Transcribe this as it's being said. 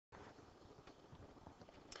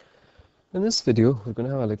In this video, we're going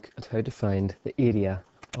to have a look at how to find the area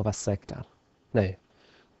of a sector. Now,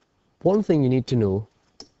 one thing you need to know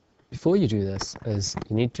before you do this is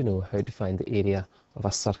you need to know how to find the area of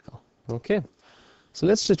a circle. Okay, so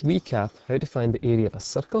let's just recap how to find the area of a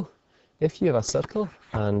circle. If you have a circle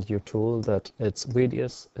and you're told that its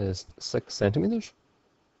radius is 6 centimeters,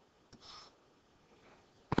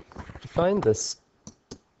 to find this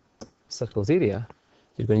circle's area,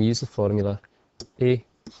 you're going to use the formula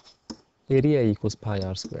area equals pi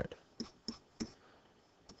r squared,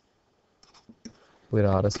 where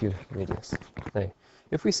r is your radius. Now,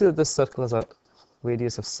 if we say that this circle has a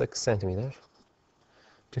radius of 6 centimeters,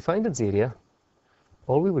 to find its area,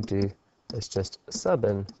 all we would do is just sub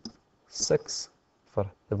in 6 for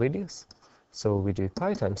the radius. So we do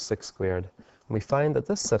pi times 6 squared, and we find that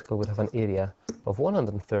this circle would have an area of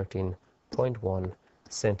 113.1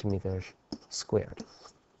 centimeters squared.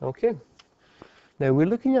 Okay. Now we're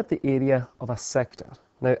looking at the area of a sector.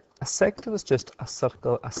 Now a sector is just a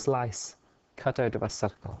circle, a slice cut out of a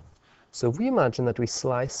circle. So if we imagine that we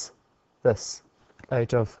slice this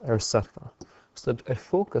out of our circle, so that our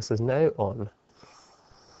focus is now on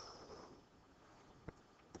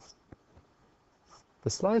the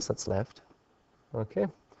slice that's left, okay?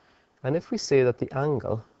 And if we say that the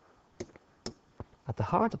angle at the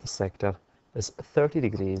heart of the sector is 30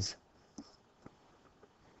 degrees,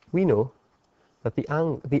 we know that the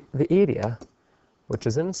area which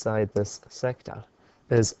is inside this sector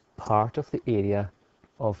is part of the area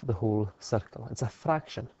of the whole circle. It's a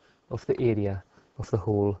fraction of the area of the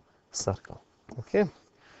whole circle. Okay?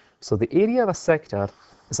 So the area of a sector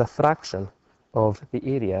is a fraction of the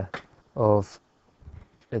area of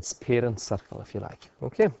its parent circle, if you like.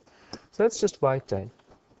 Okay? So let's just write that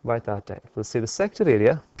down. We'll say the sector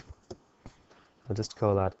area, I'll just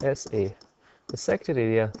call that SA. The sector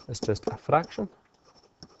area is just a fraction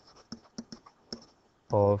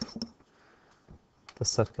of the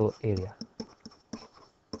circle area.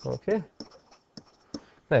 Okay?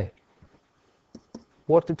 Now,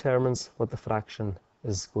 what determines what the fraction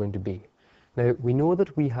is going to be? Now, we know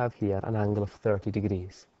that we have here an angle of 30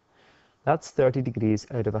 degrees. That's 30 degrees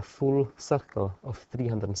out of a full circle of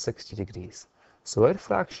 360 degrees. So our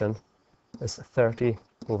fraction is 30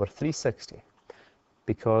 over 360,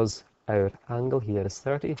 because our angle here is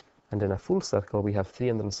 30, and in a full circle we have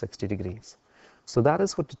 360 degrees. So that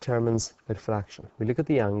is what determines our fraction. We look at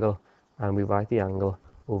the angle and we write the angle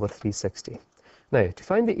over 360. Now, to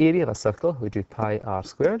find the area of a circle, we do pi r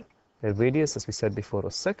squared. Our radius, as we said before,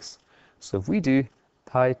 was 6. So if we do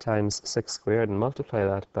pi times 6 squared and multiply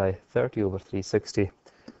that by 30 over 360,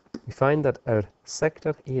 we find that our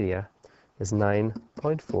sector area is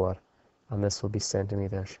 9.4, and this will be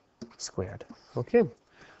centimeters squared. Okay?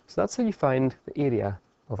 So that's how you find the area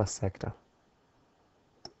of a sector.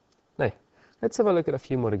 Now, let's have a look at a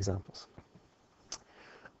few more examples.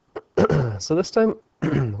 So this time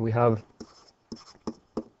we have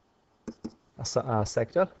a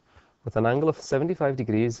sector with an angle of 75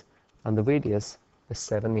 degrees and the radius is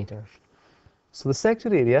 7 meters. So the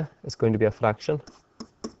sector area is going to be a fraction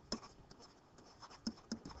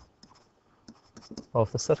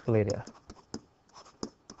of the circle area.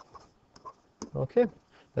 Okay?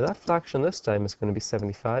 Now that fraction this time is going to be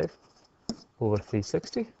 75 over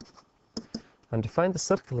 360. And to find the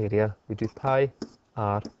circle area, we do pi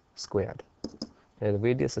r squared. Now the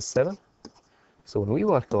radius is 7. So when we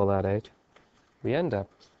work all that out, we end up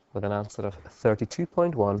with an answer of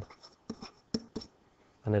 32.1,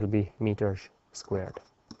 and it'll be meters squared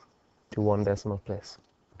to 1 decimal place.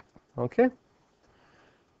 Okay?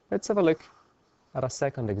 Let's have a look at a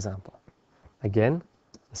second example. Again,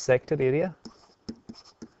 the sector area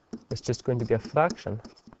is just going to be a fraction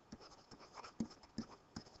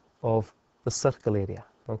of the circle area.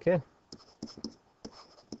 Okay?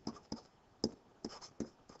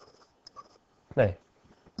 Now,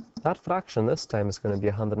 that fraction this time is going to be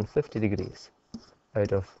 150 degrees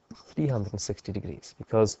out of 360 degrees,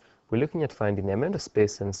 because we're looking at finding the amount of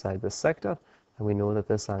space inside this sector, and we know that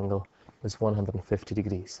this angle is 150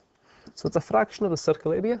 degrees. So it's a fraction of the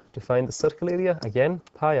circle area. To find the circle area, again,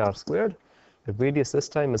 pi r squared. The radius this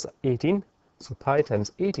time is 18, so pi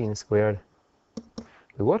times 18 squared.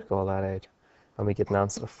 We work all that out, and we get an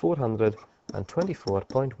answer of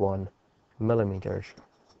 424.1 millimeters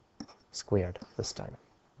squared this time.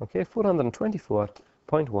 Okay,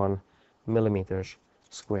 424.1 millimeters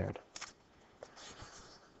squared.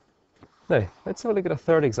 Now, let's have a look at a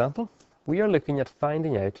third example. We are looking at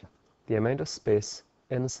finding out the amount of space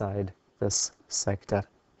inside this sector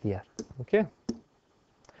here. Okay?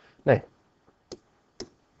 Now,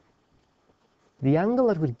 the angle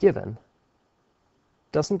that we're given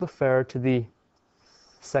doesn't refer to the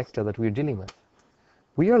sector that we're dealing with.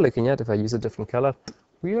 We are looking at, if I use a different color,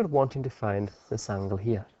 we are wanting to find this angle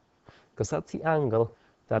here, because that's the angle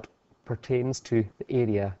that pertains to the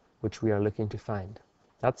area which we are looking to find.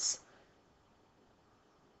 That's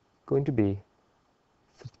going to be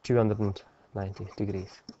 290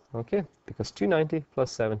 degrees, okay, because 290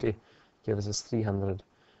 plus 70 gives us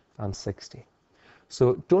 360.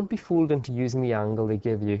 So don't be fooled into using the angle they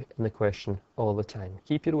give you in the question all the time.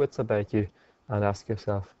 Keep your wits about you and ask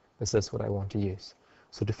yourself, is this what I want to use?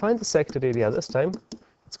 So to find the sector area this time,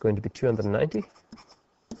 it's going to be 290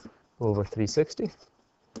 over 360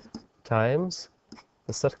 times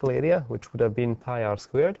the circle area, which would have been pi r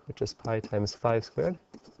squared, which is pi times 5 squared.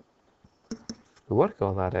 We work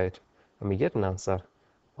all that out and we get an answer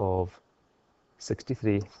of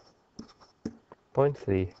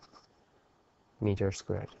 63.3 meters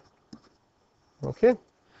squared. Okay, and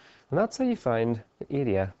that's how you find the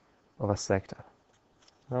area of a sector.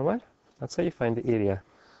 All right, that's how you find the area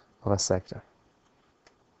of a sector.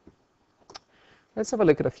 Let's have a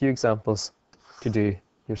look at a few examples to do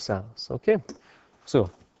yourselves. Okay, so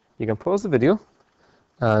you can pause the video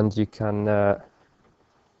and you can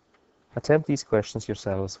attempt these questions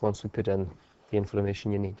yourselves once we put in the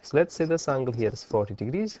information you need. So let's say this angle here is 40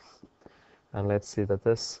 degrees, and let's say that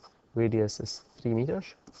this radius is 3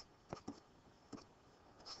 meters.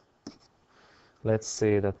 Let's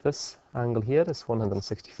say that this angle here is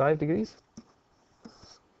 165 degrees,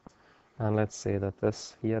 and let's say that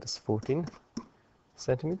this here is 14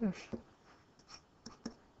 centimeters.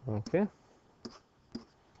 Okay,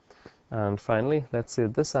 and finally let's say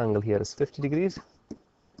this angle here is 50 degrees,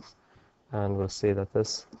 and we'll say that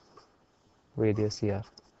this radius here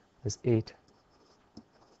is 8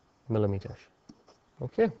 millimeters.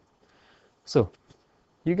 Okay, so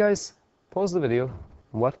you guys pause the video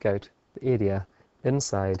and work out the area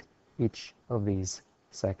inside each of these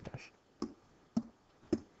sectors.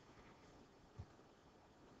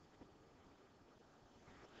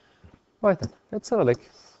 Right then, let's have a look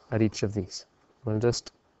at each of these. We'll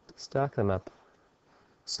just stack them up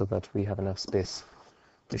so that we have enough space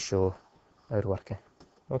to show our working.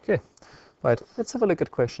 Okay, right, let's have a look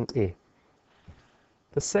at question A.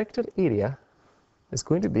 The sector area is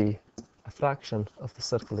going to be a fraction of the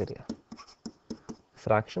circle area.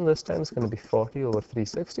 Fraction this time is going to be 40 over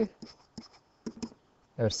 360.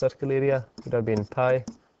 Our circle area would have been pi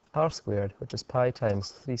r squared, which is pi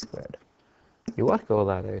times 3 squared. You work all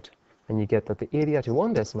that out and you get that the area to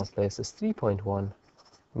one decimal place is 3.1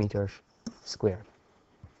 meters squared.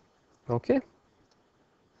 Okay,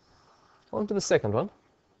 on to the second one.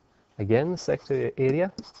 Again, the sector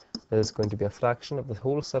area is going to be a fraction of the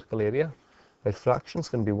whole circle area. Our fraction is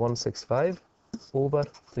going to be 165 over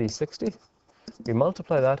 360. We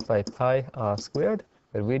multiply that by pi r squared.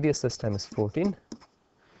 Our radius this time is 14.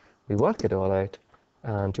 We work it all out,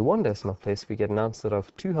 and to one decimal place we get an answer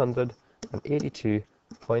of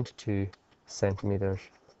 282.2 centimeters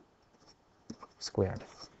squared.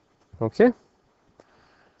 Okay,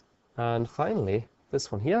 and finally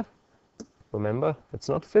this one here. Remember, it's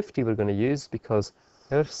not 50 we're going to use, because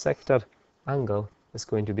our sector angle is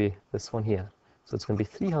going to be this one here. So it's going to be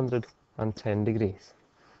 310 degrees.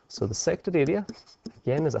 So the sector area,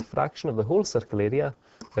 again, is a fraction of the whole circle area.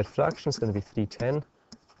 Our fraction is going to be 310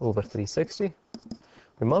 over 360.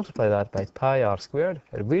 We multiply that by pi r squared.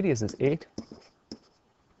 Our radius is 8.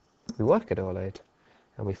 We work it all out,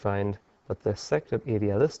 and we find that the sector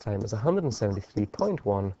area this time is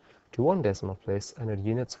 173.1 to one decimal place, and our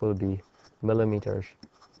units will be millimeters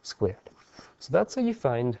squared. So that's how you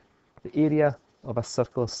find the area of a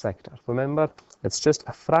circle sector. Remember, it's just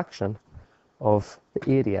a fraction of the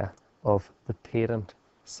area of the parent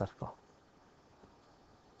circle.